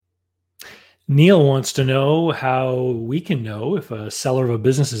Neil wants to know how we can know if a seller of a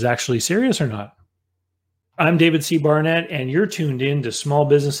business is actually serious or not. I'm David C. Barnett, and you're tuned in to Small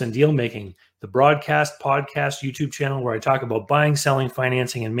Business and Deal Making, the broadcast, podcast, YouTube channel where I talk about buying, selling,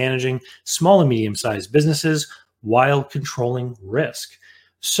 financing, and managing small and medium-sized businesses while controlling risk.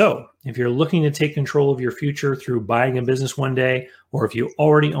 So, if you're looking to take control of your future through buying a business one day, or if you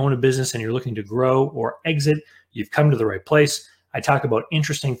already own a business and you're looking to grow or exit, you've come to the right place. I talk about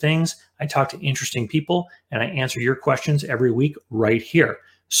interesting things, I talk to interesting people, and I answer your questions every week right here.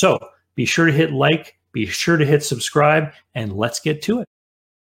 So, be sure to hit like, be sure to hit subscribe, and let's get to it.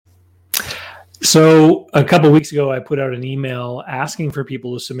 So a couple of weeks ago, I put out an email asking for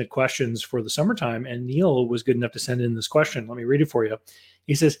people to submit questions for the summertime, and Neil was good enough to send in this question. Let me read it for you.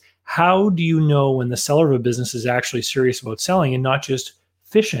 He says, how do you know when the seller of a business is actually serious about selling and not just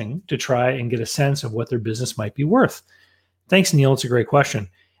fishing to try and get a sense of what their business might be worth? Thanks, Neil. It's a great question.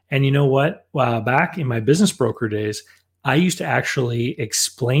 And you know what? Back in my business broker days, I used to actually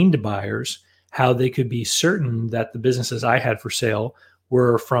explain to buyers how they could be certain that the businesses I had for sale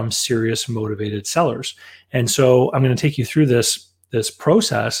were from serious, motivated sellers. And so I'm going to take you through this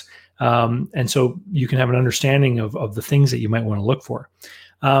process, and so you can have an understanding of the things that you might want to look for.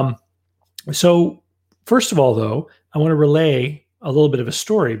 So first of all, though, I want to relay a little bit of a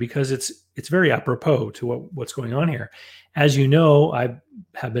story because it's very apropos to what's going on here. As you know, I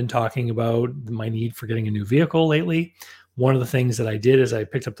have been talking about my need for getting a new vehicle lately. One of the things that I did is I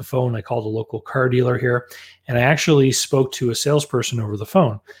picked up the phone, I called a local car dealer here, and I actually spoke to a salesperson over the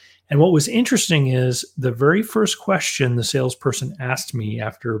phone. And what was interesting is the very first question the salesperson asked me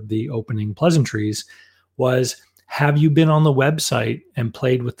after the opening pleasantries was, have you been on the website and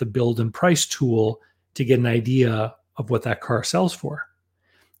played with the build and price tool to get an idea of what that car sells for?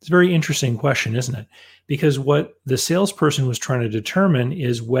 It's a very interesting question, isn't it? Because what the salesperson was trying to determine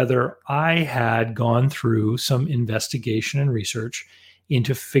is whether I had gone through some investigation and research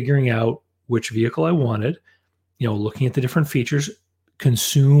into figuring out which vehicle I wanted, looking at the different features,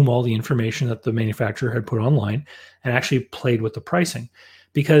 consume all the information that the manufacturer had put online, and actually played with the pricing.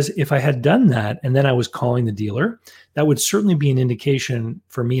 Because if I had done that and then I was calling the dealer, that would certainly be an indication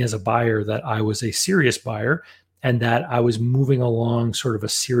for me as a buyer that I was a serious buyer and that I was moving along sort of a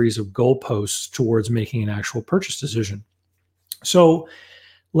series of goalposts towards making an actual purchase decision. So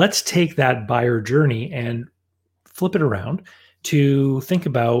let's take that buyer journey and flip it around to think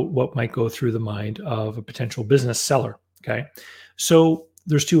about what might go through the mind of a potential business seller, okay? So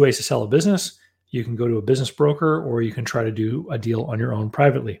there's two ways to sell a business. You can go to a business broker or you can try to do a deal on your own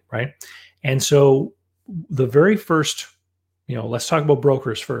privately, right? And so the very first, let's talk about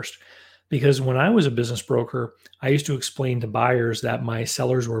brokers first. Because when I was a business broker, I used to explain to buyers that my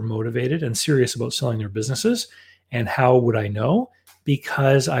sellers were motivated and serious about selling their businesses. And how would I know?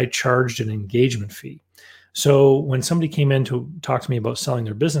 Because I charged an engagement fee. So when somebody came in to talk to me about selling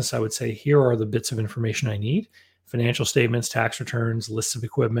their business, I would say, here are the bits of information I need: financial statements, tax returns, lists of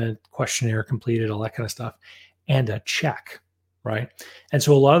equipment, questionnaire completed, all that kind of stuff, and a check, right? And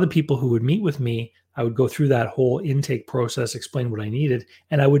so a lot of the people who would meet with me, I would go through that whole intake process, explain what I needed,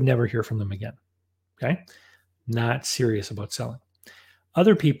 and I would never hear from them again, okay? Not serious about selling.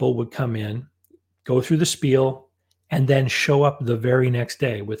 Other people would come in, go through the spiel, and then show up the very next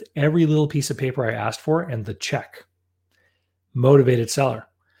day with every little piece of paper I asked for and the check. Motivated seller.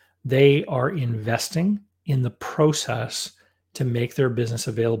 They are investing in the process to make their business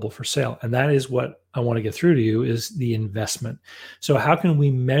available for sale. And that is what I want to get through to you, is the investment. So how can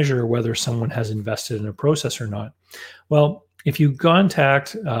we measure whether someone has invested in a process or not? Well, if you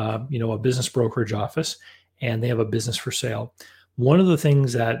contact a business brokerage office and they have a business for sale, one of the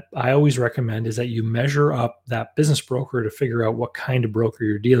things that I always recommend is that you measure up that business broker to figure out what kind of broker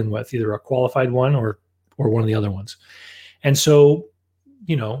you're dealing with, either a qualified one or one of the other ones. And so,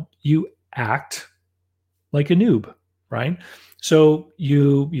 you act like a noob, right? So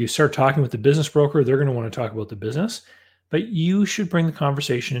you start talking with the business broker, they're going to want to talk about the business, but you should bring the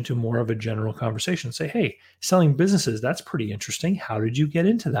conversation into more of a general conversation. Say, hey, selling businesses, that's pretty interesting. How did you get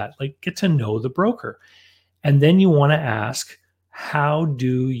into that? Like, get to know the broker. And then you want to ask, how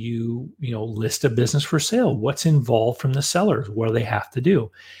do you, list a business for sale? What's involved from the sellers? What do they have to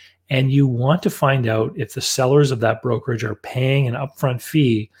do? And you want to find out if the sellers of that brokerage are paying an upfront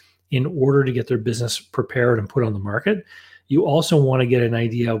fee in order to get their business prepared and put on the market. You also want to get an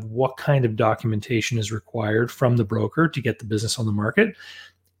idea of what kind of documentation is required from the broker to get the business on the market.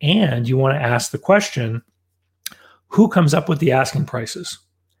 And you want to ask the question, who comes up with the asking prices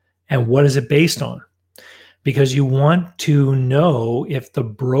and what is it based on? Because you want to know if the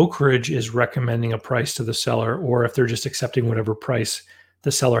brokerage is recommending a price to the seller or if they're just accepting whatever price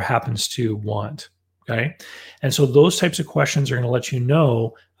the seller happens to want. Okay. And so those types of questions are going to let you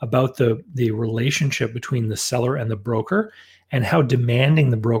know about the relationship between the seller and the broker and how demanding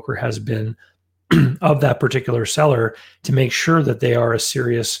the broker has been of that particular seller to make sure that they are a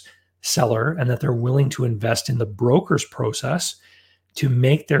serious seller and that they're willing to invest in the broker's process to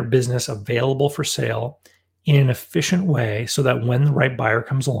make their business available for sale in an efficient way so that when the right buyer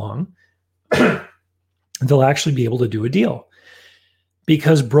comes along, they'll actually be able to do a deal.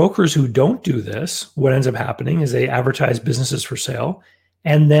 Because brokers who don't do this, what ends up happening is they advertise businesses for sale,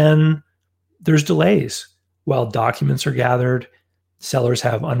 and then there's delays while documents are gathered, sellers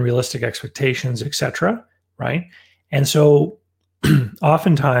have unrealistic expectations, etc., right? And so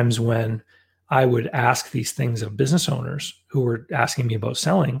oftentimes when I would ask these things of business owners who were asking me about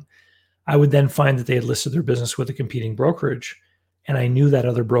selling, I would then find that they had listed their business with a competing brokerage, and I knew that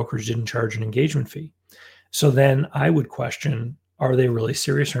other brokerage didn't charge an engagement fee. So then I would question, are they really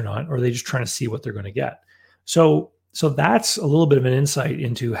serious or not? Or are they just trying to see what they're going to get? So that's a little bit of an insight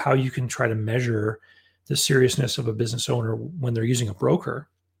into how you can try to measure the seriousness of a business owner when they're using a broker.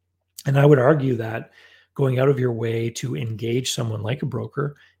 And I would argue that going out of your way to engage someone like a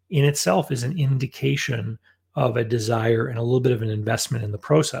broker in itself is an indication of a desire and a little bit of an investment in the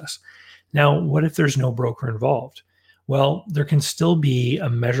process. Now, what if there's no broker involved? Well, there can still be a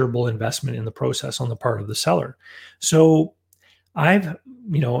measurable investment in the process on the part of the seller. So I've,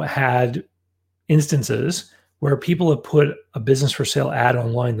 had instances where people have put a business for sale ad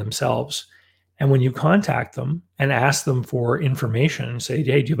online themselves. And when you contact them and ask them for information, say,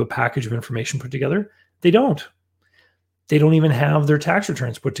 hey, do you have a package of information put together? They don't. They don't even have their tax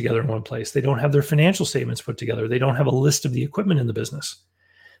returns put together in one place. They don't have their financial statements put together. They don't have a list of the equipment in the business.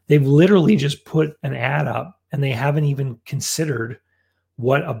 They've literally just put an ad up and they haven't even considered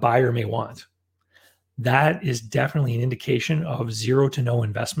what a buyer may want. That is definitely an indication of zero to no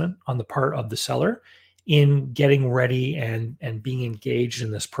investment on the part of the seller in getting ready and being engaged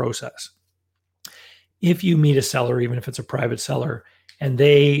in this process. If you meet a seller, even if it's a private seller, and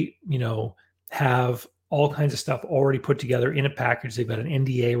they, have all kinds of stuff already put together in a package, they've got an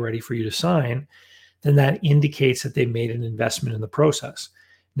NDA ready for you to sign, then that indicates that they made an investment in the process.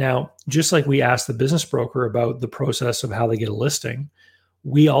 Now, just like we asked the business broker about the process of how they get a listing,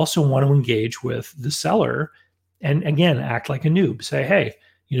 we also want to engage with the seller and, again, act like a noob. Say, hey,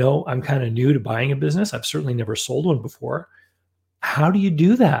 I'm kind of new to buying a business. I've certainly never sold one before. How do you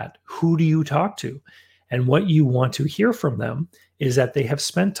do that? Who do you talk to? And what you want to hear from them is that they have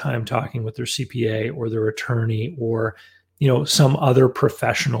spent time talking with their CPA or their attorney or, some other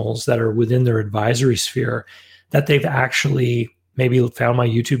professionals that are within their advisory sphere, that they've actually maybe found my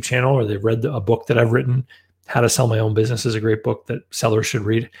YouTube channel or they've read a book that I've written. How to Sell My Own Business is a great book that sellers should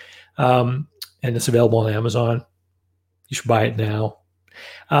read. And it's available on Amazon. You should buy it now.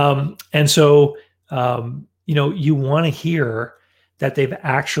 And so, you want to hear that they've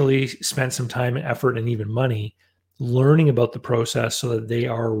actually spent some time and effort and even money learning about the process so that they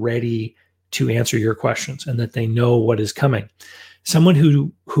are ready to answer your questions and that they know what is coming. Someone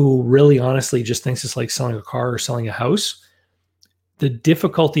who really honestly just thinks it's like selling a car or selling a house, the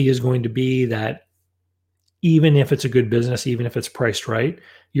difficulty is going to be that even if it's a good business, even if it's priced right,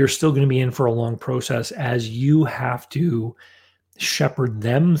 you're still going to be in for a long process as you have to shepherd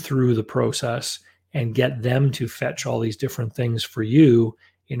them through the process and get them to fetch all these different things for you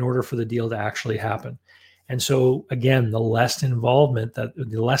in order for the deal to actually happen. And so again, the less investment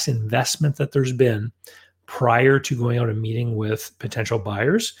that there's been prior to going out and meeting with potential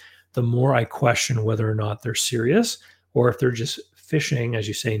buyers, the more I question whether or not they're serious or if they're just fishing, as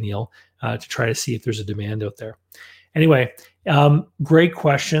you say, Neil, to try to see if there's a demand out there. Anyway, great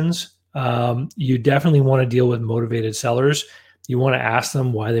questions. You definitely want to deal with motivated sellers. You want to ask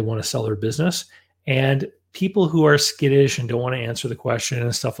them why they want to sell their business. And people who are skittish and don't want to answer the question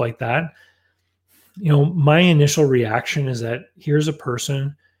and stuff like that, my initial reaction is that here's a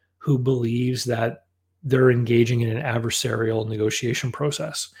person who believes that they're engaging in an adversarial negotiation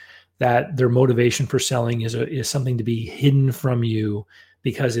process, that their motivation for selling is something to be hidden from you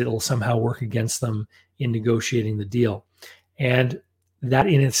because it'll somehow work against them in negotiating the deal. And that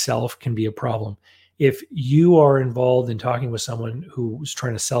in itself can be a problem. If you are involved in talking with someone who's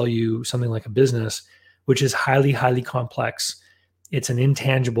trying to sell you something like a business, which is highly, highly complex, it's an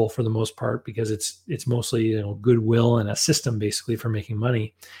intangible for the most part because it's mostly goodwill and a system basically for making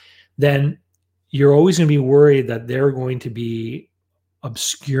money, then you're always going to be worried that they're going to be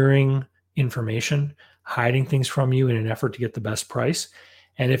obscuring information, hiding things from you in an effort to get the best price.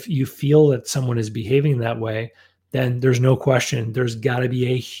 And if you feel that someone is behaving that way, then there's no question there's got to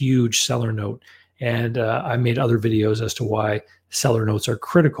be a huge seller note. And I made other videos as to why seller notes are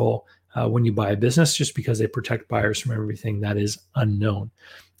critical when you buy a business, just because they protect buyers from everything that is unknown.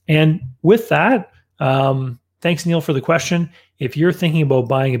 And with that, thanks, Neil, for the question. If you're thinking about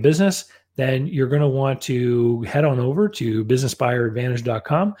buying a business, then you're going to want to head on over to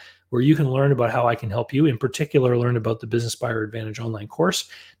businessbuyeradvantage.com, where you can learn about how I can help you. In particular, learn about the Business Buyer Advantage online course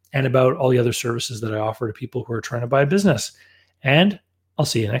and about all the other services that I offer to people who are trying to buy a business. And I'll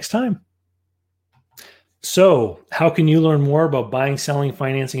see you next time. So, how can you learn more about buying, selling,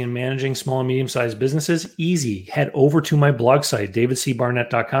 financing, and managing small and medium-sized businesses? Easy. Head over to my blog site,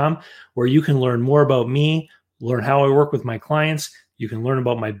 davidcbarnett.com, where you can learn more about me, learn how I work with my clients. You can learn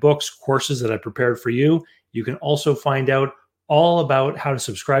about my books, courses that I prepared for you. You can also find out all about how to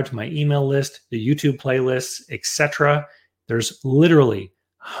subscribe to my email list, the YouTube playlists, etc. There's literally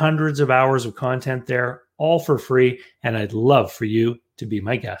hundreds of hours of content there, all for free, and I'd love for you to be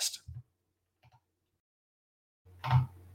my guest.